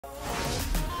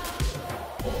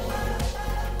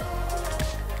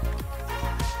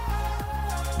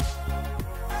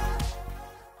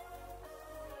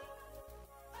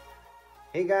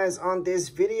Hey guys, on this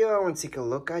video, I want to take a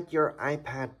look at your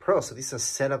iPad Pro. So this is a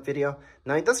setup video.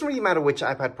 Now, it doesn't really matter which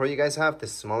iPad Pro you guys have, the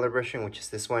smaller version, which is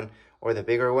this one, or the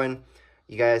bigger one.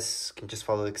 You guys can just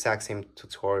follow the exact same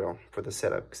tutorial for the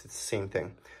setup because it's the same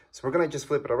thing. So we're going to just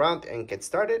flip it around and get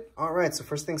started. All right, so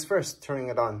first things first, turning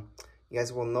it on. You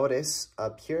guys will notice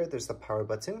up here, there's the power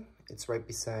button. It's right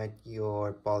beside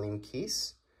your volume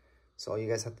keys. So all you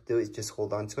guys have to do is just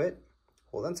hold on to it.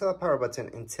 Hold on to the power button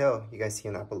until you guys see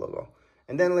an Apple logo.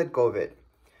 And then let go of it.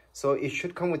 So it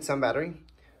should come with some battery.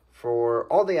 For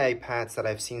all the iPads that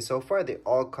I've seen so far, they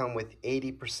all come with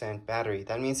 80% battery.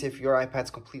 That means if your iPad's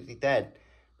completely dead,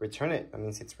 return it. That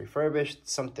means it's refurbished,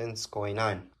 something's going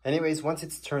on. Anyways, once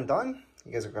it's turned on,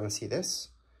 you guys are gonna see this.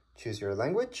 Choose your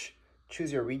language,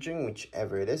 choose your region,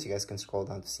 whichever it is. You guys can scroll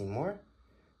down to see more.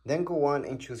 Then go on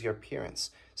and choose your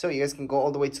appearance. So you guys can go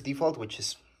all the way to default, which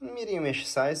is medium-ish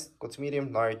size. Go to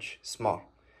medium, large, small.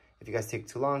 If you guys take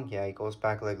too long, yeah, it goes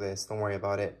back like this. Don't worry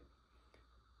about it.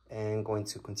 And going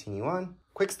to continue on.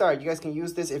 Quick start. You guys can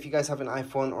use this if you guys have an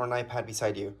iPhone or an iPad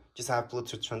beside you. Just have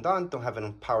Bluetooth turned on. Don't have it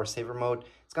in power saver mode.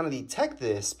 It's going to detect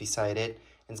this beside it.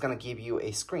 And it's going to give you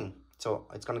a screen. So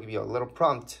it's going to give you a little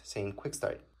prompt saying quick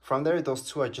start. From there, those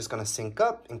two are just going to sync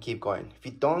up and keep going. If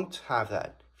you don't have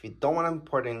that, if you don't want to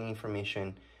import any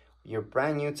information, you're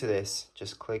brand new to this,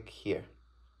 just click here.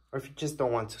 Or if you just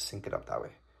don't want to sync it up that way.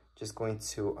 Just go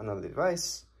into another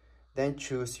device, then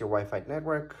choose your Wi-Fi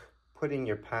network, put in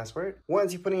your password.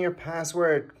 Once you put in your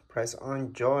password, press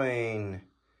on join.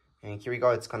 And here we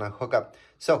go, it's gonna hook up.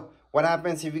 So what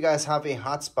happens if you guys have a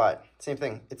hotspot? Same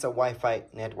thing, it's a Wi-Fi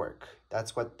network.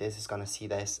 That's what this is gonna see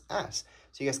this as.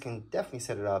 So you guys can definitely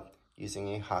set it up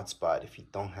using a hotspot if you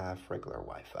don't have regular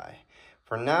Wi-Fi.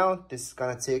 For now, this is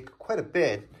gonna take quite a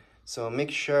bit. So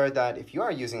make sure that if you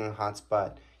are using a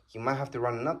hotspot, you might have to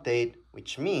run an update,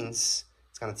 which means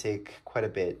it's going to take quite a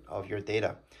bit of your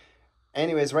data.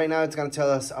 Anyways, right now it's going to tell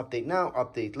us update now,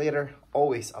 update later,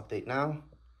 always update now.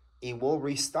 It will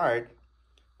restart.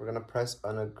 We're going to press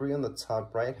on agree on the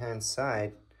top right hand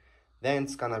side. Then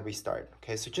it's going to restart.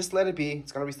 Okay, so just let it be.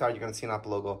 It's going to restart. You're going to see an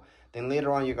Apple logo. Then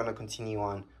later on, you're going to continue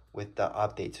on with the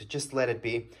update. So just let it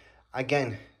be.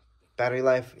 Again, battery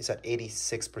life is at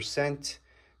 86%.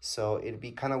 So it'd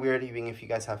be kind of weird even if you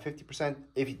guys have 50%.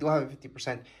 If you do have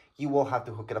 50%, you will have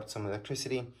to hook it up to some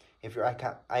electricity. If your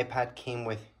iPad came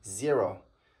with 0,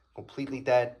 completely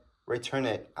dead, return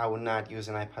it. I would not use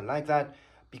an iPad like that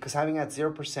because having at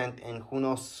 0% and who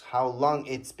knows how long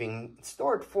it's been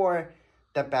stored for,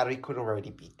 that battery could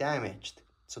already be damaged.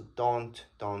 So don't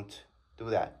do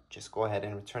that. Just go ahead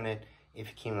and return it if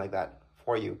it came like that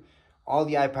for you. All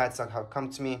the iPads that have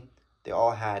come to me, they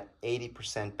all had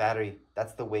 80% battery.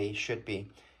 That's the way it should be.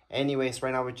 Anyways,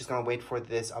 right now we're just gonna wait for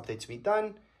this update to be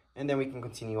done and then we can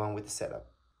continue on with the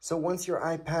setup. So once your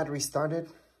iPad restarted,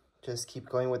 just keep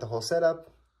going with the whole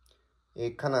setup.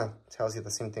 It kind of tells you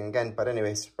the same thing again, but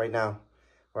anyways, right now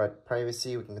we're at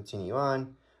privacy. We can continue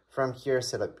on. From here,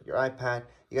 set up your iPad.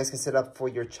 You guys can set up for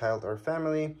your child or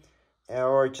family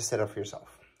or just set up for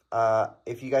yourself.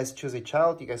 If you guys choose a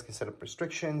child, you guys can set up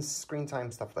restrictions, screen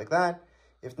time, stuff like that.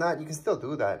 If not, you can still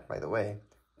do that, by the way,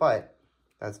 but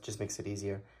that just makes it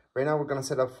easier. Right now, we're going to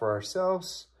set up for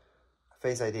ourselves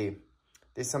Face ID.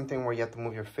 This is something where you have to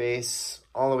move your face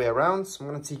all the way around. So I'm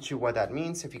going to teach you what that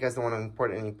means. If you guys don't want to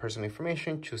import any personal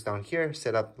information, choose down here,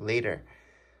 set up later.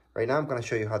 Right now, I'm going to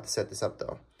show you how to set this up,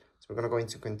 though. So we're going to go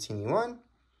into continue on.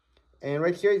 And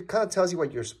right here, it kind of tells you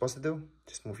what you're supposed to do.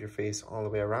 Just move your face all the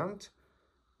way around.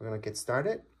 We're going to get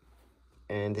started.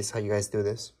 And this is how you guys do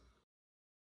this.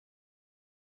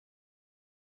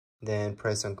 Then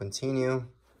press on continue,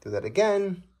 do that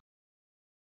again.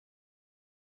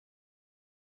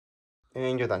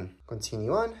 And you're done.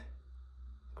 Continue on,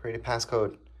 create a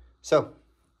passcode. So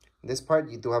this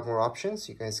part, you do have more options.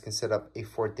 You guys can set up a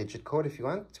 4-digit code if you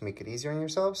want to make it easier on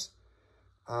yourselves.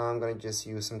 I'm gonna just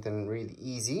use something really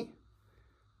easy,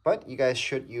 but you guys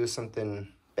should use something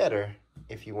better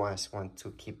if you want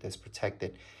to keep this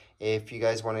protected. If you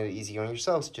guys want it easy on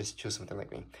yourselves, just choose something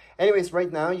like me. Anyways,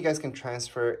 right now, you guys can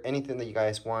transfer anything that you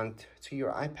guys want to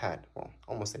your iPad. Well,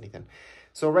 almost anything.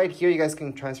 So right here, you guys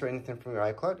can transfer anything from your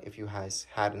iCloud. If you guys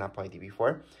had an Apple ID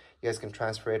before, you guys can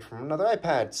transfer it from another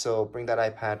iPad. So bring that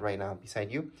iPad right now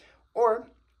beside you. Or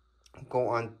go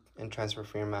on and transfer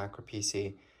from your Mac or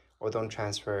PC. Or don't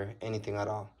transfer anything at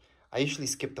all. I usually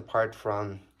skip the part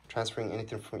from transferring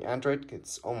anything from your Android.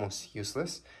 It's almost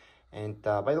useless. And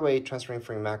by the way, transferring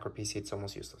from your Mac or PC, it's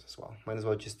almost useless as well. Might as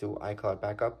well just do iCloud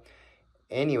backup.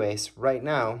 Anyways, right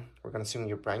now, we're going to assume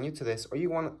you're brand new to this, or you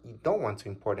don't want to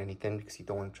import anything because you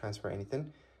don't want to transfer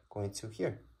anything. Go into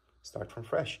here, start from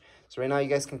fresh. So right now, you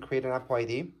guys can create an Apple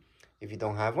ID. if you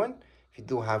don't have one. If you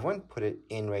do have one, put it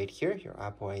in right here, your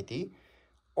Apple ID.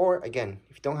 Or again,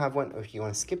 if you don't have one, or if you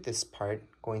want to skip this part,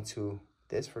 going to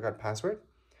this, forgot password.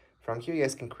 From here, you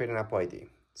guys can create an Apple ID.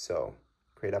 So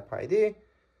create Apple ID,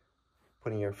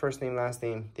 put in your first name, last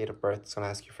name, date of birth. It's going to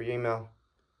ask you for your email.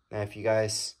 Now, if you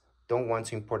guys don't want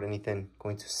to import anything,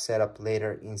 going to set up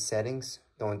later in settings,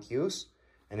 don't use,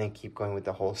 and then keep going with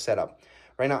the whole setup.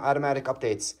 Right now, automatic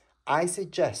updates. I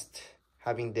suggest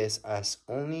having this as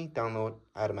only download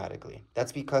automatically.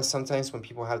 That's because sometimes when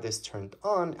people have this turned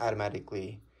on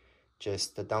automatically,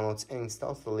 just the downloads and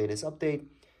installs the latest update,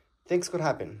 things could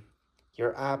happen.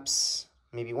 Your apps,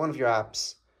 maybe one of your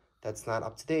apps that's not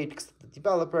up to date because the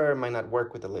developer might not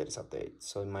work with the latest update,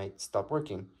 so it might stop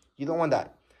working. You don't want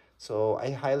that. So I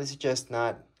highly suggest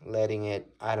not letting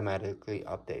it automatically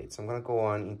update. So I'm gonna go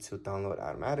on into download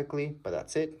automatically, but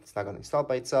that's it. It's not gonna install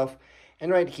by itself.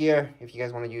 And right here, if you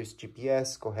guys wanna use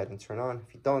GPS, go ahead and turn on.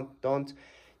 If you don't.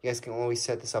 You guys can always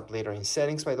set this up later in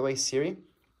settings, by the way, Siri.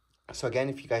 So again,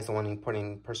 if you guys don't want to import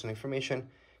any personal information,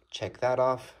 check that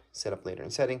off, set up later in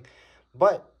setting.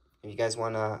 But if you guys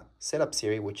wanna set up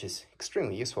Siri, which is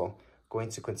extremely useful, going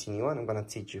to continue on, I'm gonna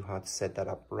teach you how to set that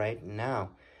up right now.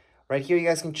 Right here, you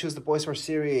guys can choose the voice for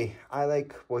Siri. I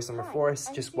like voice number 4. It's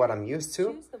just what I'm used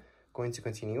to. Going to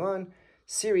continue on.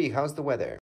 Siri, how's the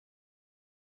weather?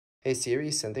 Hey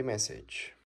Siri, send a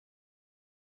message.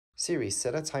 Siri,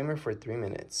 set a timer for 3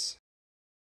 minutes.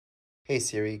 Hey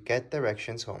Siri, get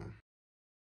directions home.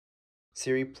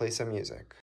 Siri, play some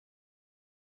music.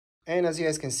 And as you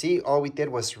guys can see, all we did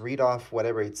was read off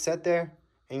whatever it said there,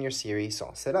 and your Siri is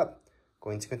all set up.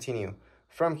 Going to continue.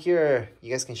 From here, you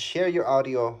guys can share your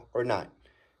audio or not.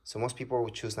 So most people will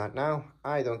choose not now.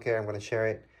 I don't care, I'm gonna share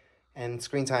it. And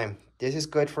screen time. This is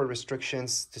good for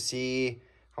restrictions to see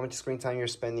how much screen time you're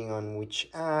spending on which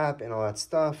app and all that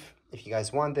stuff. If you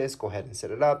guys want this, go ahead and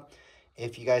set it up.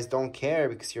 If you guys don't care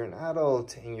because you're an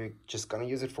adult and you're just gonna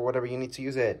use it for whatever you need to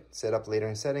use it, set up later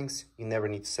in settings. You never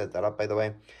need to set that up, by the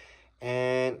way.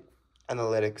 And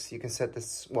analytics, you can set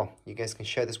this, well, you guys can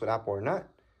share this with Apple or not.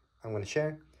 I'm gonna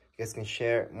share. You guys can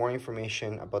share more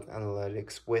information about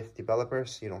analytics with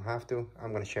developers. You don't have to.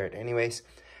 I'm going to share it anyways.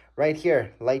 Right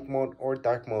here, light mode or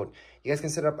dark mode. You guys can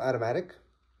set up automatic.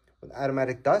 What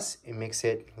automatic does, it makes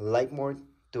it light mode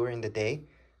during the day,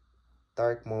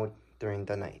 dark mode during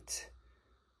the night.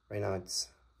 Right now it's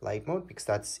light mode because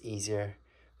that's easier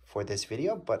for this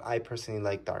video, but I personally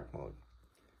like dark mode.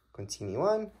 Continue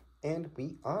on, and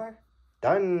we are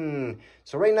done.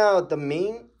 So right now, the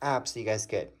main apps that you guys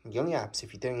get, the only apps,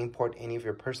 if you didn't import any of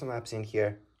your personal apps in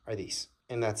here, are these.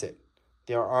 And that's it.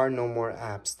 There are no more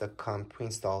apps that come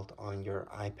pre-installed on your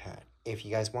iPad. If you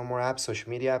guys want more apps,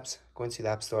 social media apps, go into the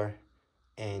App Store.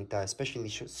 And especially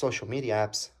social media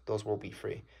apps, those will be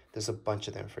free. There's a bunch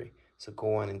of them free. So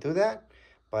go on and do that.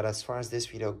 But as far as this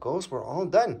video goes, we're all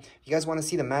done. If you guys want to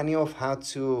see the manual of how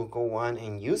to go on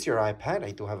and use your iPad,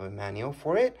 I do have a manual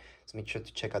for it. So make sure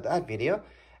to check out that video.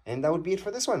 And that would be it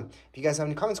for this one. If you guys have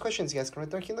any comments, questions, you guys can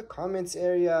write down in the comments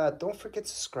area. Don't forget to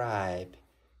subscribe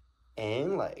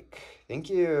and like. Thank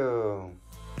you.